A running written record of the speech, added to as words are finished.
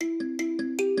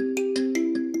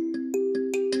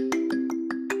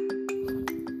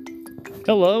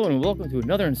Hello and welcome to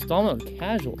another installment of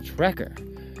Casual Trekker.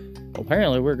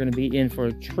 Apparently we're going to be in for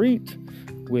a treat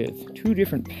with two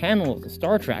different panels of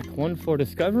Star Trek, one for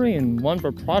Discovery and one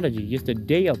for Prodigy, just a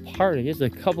day apart, just a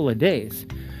couple of days.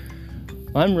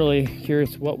 I'm really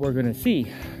curious what we're going to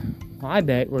see. I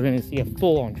bet we're going to see a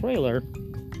full-on trailer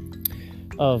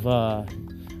of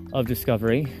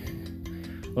Discovery.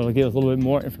 It'll give us a little bit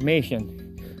more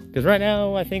information. Because right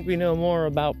now I think we know more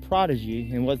about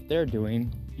Prodigy and what they're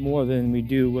doing more than we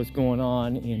do what's going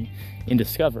on in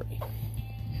Discovery.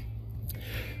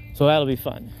 So that'll be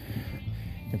fun.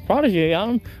 And Prodigy,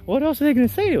 what else are they going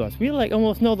to say to us? We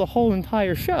almost know the whole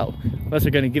entire show. Unless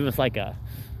they're going to give us like a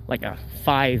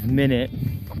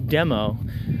 5-minute demo.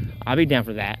 I'll be down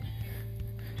for that.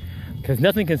 Because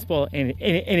nothing can spoil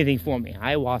anything for me.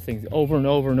 I watch things over and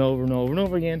over and over and over and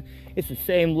over again. It's the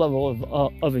same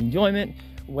level of enjoyment,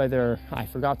 whether I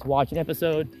forgot to watch an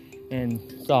episode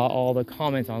and saw all the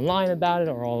comments online about it,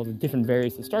 or all the different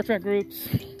various Star Trek groups.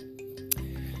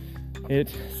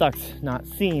 It sucks not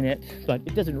seeing it, but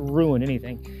it doesn't ruin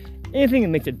anything. Anything that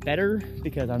makes it better,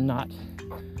 because I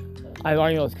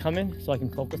already know it's coming, so I can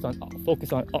focus on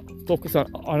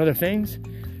other things,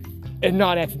 and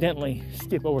not accidentally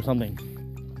skip over something,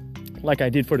 like I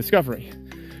did for Discovery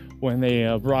when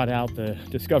they brought out the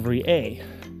Discovery A.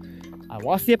 I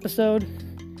watched the episode,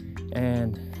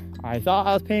 and I thought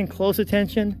I was paying close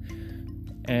attention,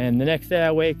 and the next day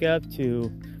I wake up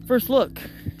to first look,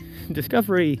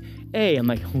 Discovery A. I'm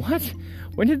like, what?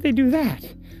 When did they do that?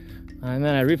 And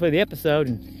then I replay the episode,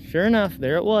 and sure enough,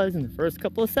 there it was in the first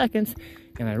couple of seconds,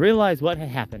 and I realized what had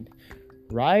happened.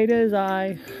 Right as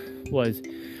I was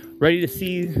ready to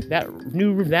see that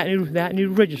new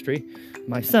registry,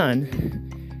 my son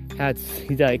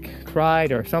he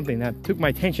cried or something that took my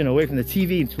attention away from the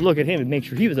TV to look at him and make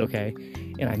sure he was okay,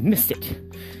 and I missed it.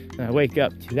 And I wake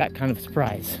up to that kind of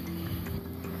surprise.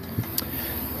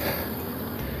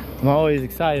 I'm always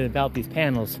excited about these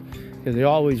panels because they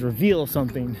always reveal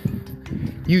something,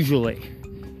 usually.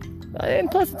 And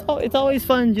plus, it's always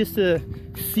fun just to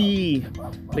see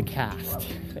the cast.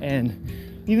 And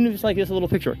even if it's like just a little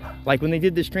picture, like when they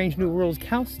did the Strange New Worlds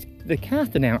cast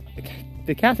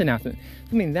announcement,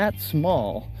 something that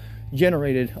small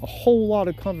generated a whole lot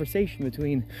of conversation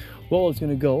between what was going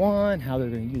to go on, how they're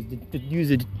going to use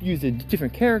the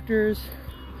different characters.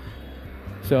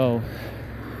 So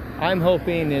I'm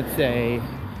hoping it's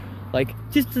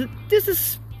just a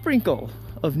sprinkle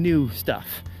of new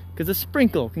stuff, because a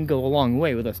sprinkle can go a long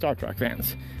way with us Star Trek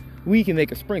fans. We can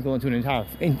make a sprinkle into an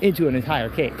entire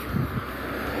cake,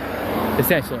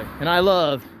 essentially. And I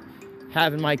love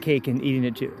having my cake and eating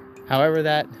it too, however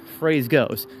that phrase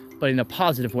goes, but in a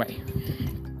positive way.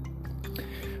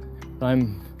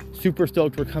 I'm super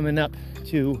stoked we're coming up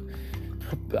to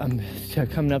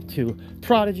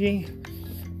Prodigy,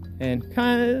 and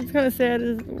kind of sad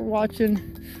as we're watching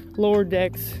Lower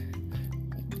Decks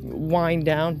wind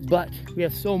down, but we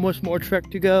have so much more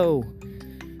Trek to go.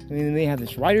 I mean, they have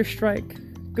this writer's strike,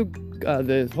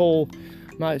 this whole,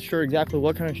 I'm not sure exactly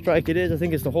what kind of strike it is. I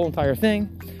think it's the whole entire thing.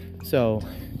 So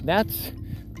that's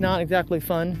not exactly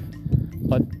fun,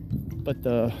 but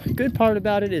the good part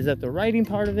about it is that the writing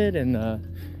part of it and the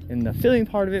filming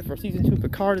part of it for season 2 of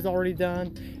Picard is already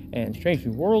done, and Strange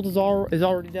New Worlds is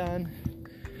already done.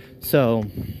 So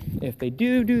if they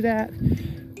do that,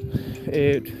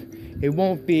 it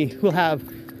won't be, we'll have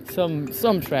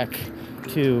some Trek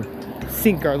to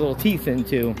sink our little teeth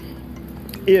into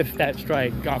if that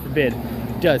strike, God forbid,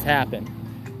 does happen.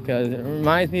 Because it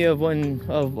reminds me of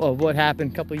what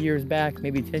happened a couple of years back,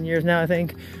 maybe 10 years now, I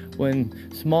think, when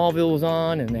Smallville was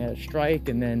on and they had a strike,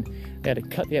 and then they had to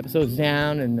cut the episodes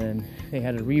down, and then they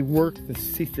had to rework the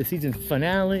season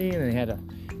finale, and they had to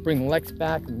bring Lex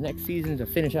back in the next season to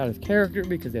finish out his character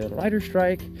because they had a writer's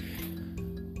strike.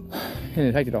 And it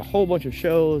affected a whole bunch of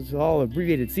shows, all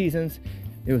abbreviated seasons.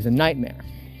 It was a nightmare.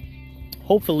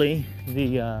 Hopefully,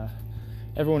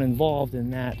 everyone involved in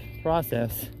that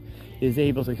process is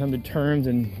able to come to terms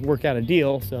and work out a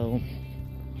deal, so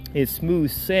it's smooth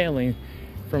sailing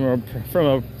from a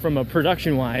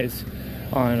production wise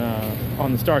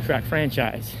on the Star Trek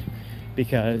franchise,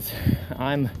 because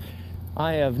I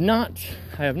have not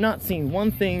seen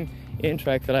one thing in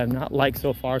Trek that I have not liked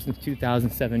so far since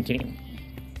 2017.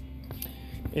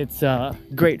 It's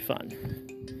great fun.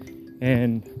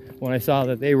 And when I saw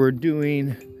that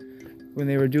when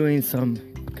they were doing some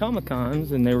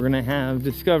Comic-Cons and they were going to have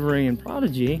Discovery and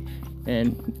Prodigy,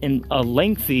 and in a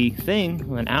lengthy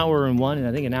thing, an hour in one and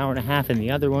I think an hour and a half in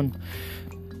the other one,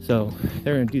 so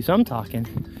they're going to do some talking.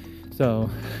 So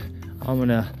I'm going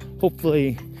to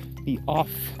hopefully be off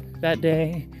that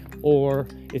day or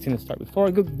it's going to start before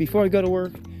I go to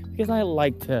work, because I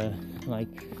like to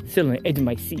sit on the edge of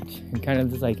my seat and kind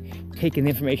of just taking the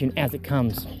information as it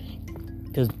comes.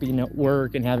 Because being at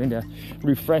work and having to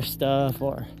refresh stuff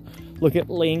or look at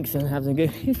links and having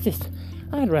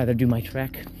I'd rather do my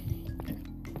trek.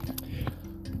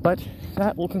 But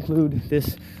that will conclude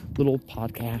this little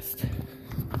podcast.